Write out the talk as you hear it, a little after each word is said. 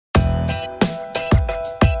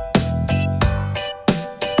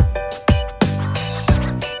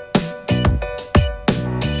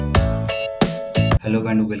Hello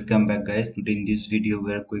and welcome back guys. Today in this video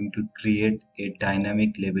we are going to create a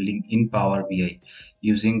dynamic labeling in Power BI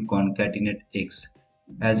using ConcatenateX.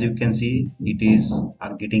 As you can see, it is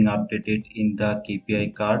getting updated in the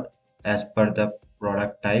KPI card as per the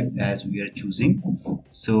product type as we are choosing.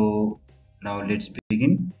 So now let's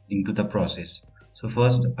begin into the process. So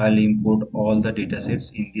first I'll import all the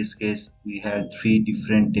datasets. In this case we have three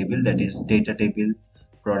different tables, that is data table,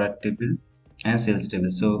 product table and sales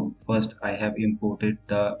table. So first I have imported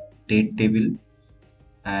the date table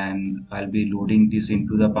and I'll be loading this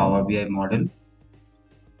into the Power BI model.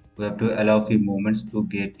 We have to allow a few moments to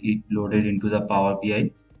get it loaded into the Power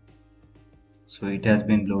BI. So it has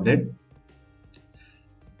been loaded.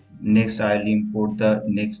 Next I'll import the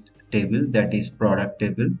next table, that is product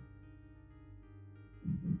table,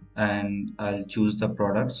 and I'll choose the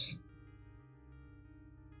products.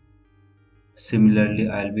 Similarly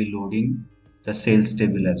I'll be loading the sales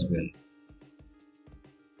table as well.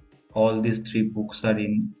 All these three books are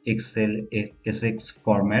in Excel SX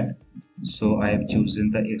format, so I have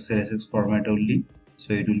chosen the Excel SX format only,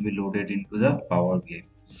 so it will be loaded into the Power BI.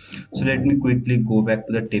 So let me quickly go back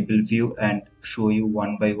to the table view and show you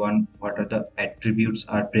one by one what are the attributes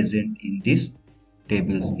are present in these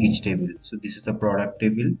tables, each table. So this is the product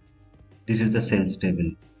table, this is the sales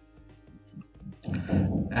table.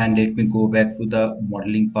 And let me go back to the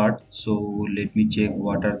modeling part. So let me check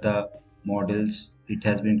what are the models it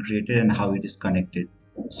has been created and how it is connected.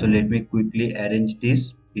 So let me quickly arrange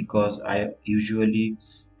this, because I usually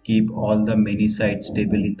keep all the many sites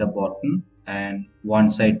table in the bottom and one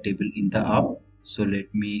side table in the up. So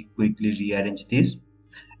let me quickly rearrange this,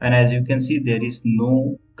 and as you can see there is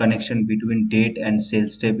no connection between date and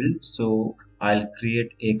sales table. So I'll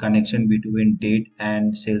create a connection between date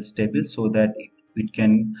and sales table so that it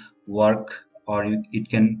can work, or it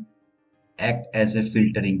can act as a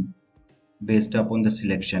filtering based upon the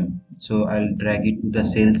selection. So I'll drag it to the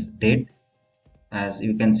sales date. As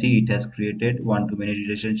you can see, it has created one-to-many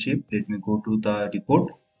relationship. Let me go to the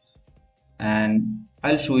report and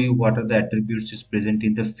I'll show you what are the attributes is present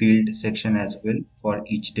in the field section as well for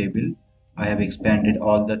each table. I have expanded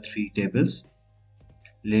all the three tables.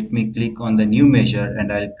 Let me click on the new measure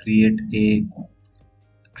and I'll create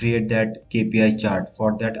that KPI chart.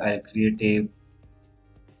 For that I'll create a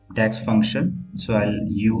DAX function. So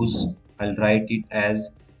I'll write it as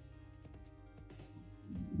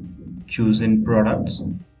chosen products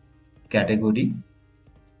category.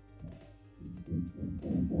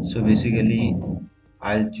 So basically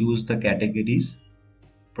I'll choose the categories,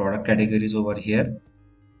 product categories over here,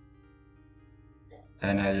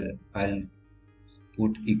 and I'll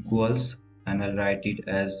put equals and I'll write it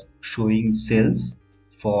as showing sales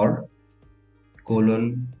for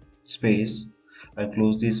colon space. I'll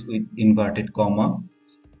close this with inverted comma.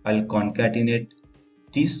 I'll concatenate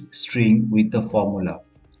this string with the formula.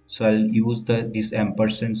 So I'll use this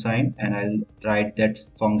ampersand sign and I'll write that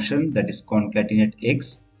function, that is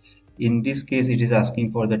ConcatenateX. In this case it is asking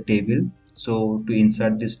for the table. So to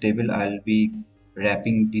insert this table I'll be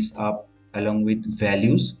wrapping this up along with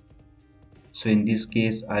values. So in this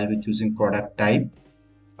case I'll be choosing product type.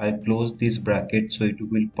 I'll close this bracket so it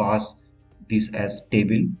will pass this as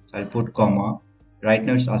table. I'll put comma. Right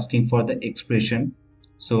now it's asking for the expression,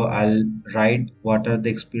 so I'll write what are the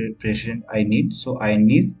expression I need. So I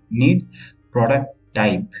need product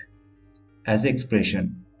type as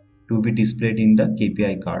expression to be displayed in the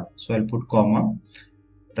KPI card. So I'll put comma.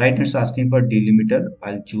 Right now it's asking for delimiter.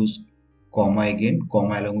 I'll choose comma again,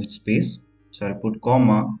 comma along with space. So I'll put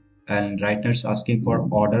comma, and right now it's asking for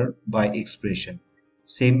order by expression.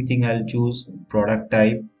 Same thing, I'll choose product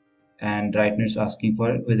type, and right now it's asking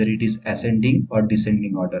for whether it is ascending or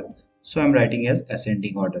descending order. So I'm writing as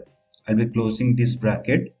ascending order. I'll be closing this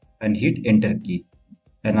bracket and hit enter key,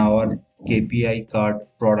 and our KPI card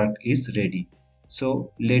product is ready.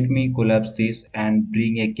 So let me collapse this and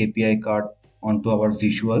bring a KPI card onto our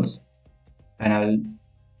visuals, and I'll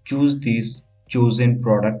choose this chosen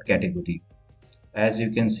product category. As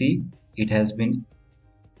you can see, it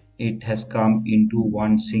has come into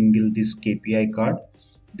one single this KPI card,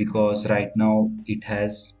 because right now it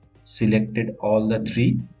has selected all the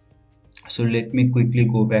three. So let me quickly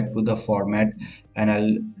go back to the format and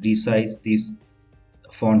I'll resize this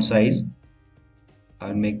font size.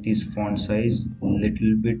 I'll make this font size a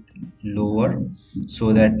little bit lower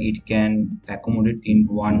so that it can accommodate in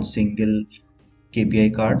one single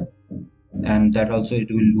KPI card, and that also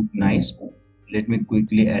it will look nice. Let me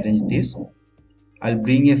quickly arrange this. I'll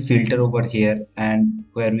bring a filter over here, and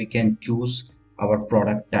where we can choose our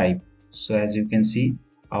product type. So as you can see,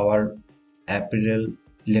 our apparel,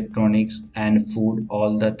 electronics and food,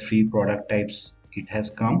 all the three product types it has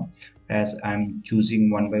come. As I'm choosing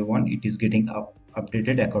one by one, it is getting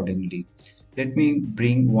updated accordingly. Let me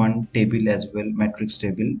bring one table as well, matrix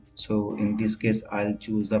table. So in this case, I'll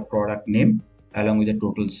choose the product name along with the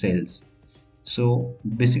total sales. So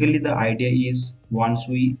basically the idea is, once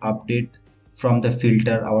we update from the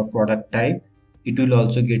filter our product type, it will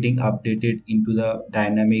also getting updated into the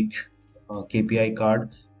dynamic KPI card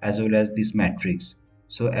as well as this matrix.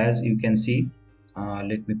 So as you can see,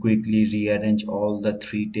 let me quickly rearrange all the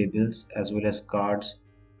three tables as well as cards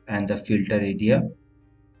and the filter area.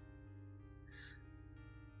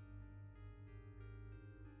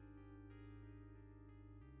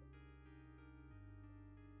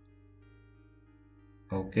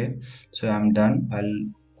 Okay, so I'm done. I'll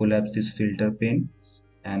collapse this filter pane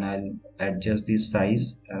and I'll adjust the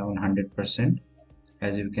size around 100%,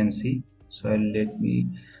 as you can see. So let me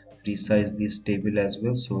resize this table as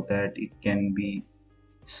well so that it can be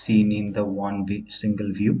seen in the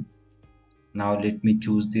single view. Now let me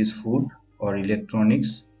choose this food or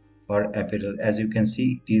electronics or apparel. As you can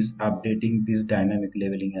see, it is updating this dynamic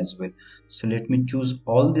labeling as well. So let me choose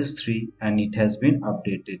all these three and it has been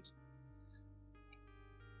updated.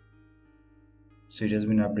 So it has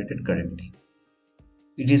been updated correctly.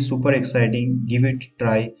 It is super exciting. Give it a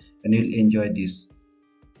try and you'll enjoy this.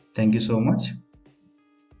 Thank you so much.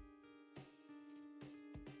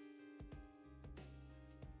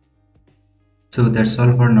 So that's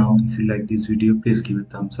all for now. If you like this video, please give a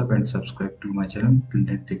thumbs up and subscribe to my channel. Till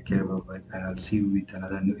then, take care, bye bye, and I'll see you with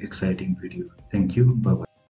another new exciting video. Thank you, bye bye.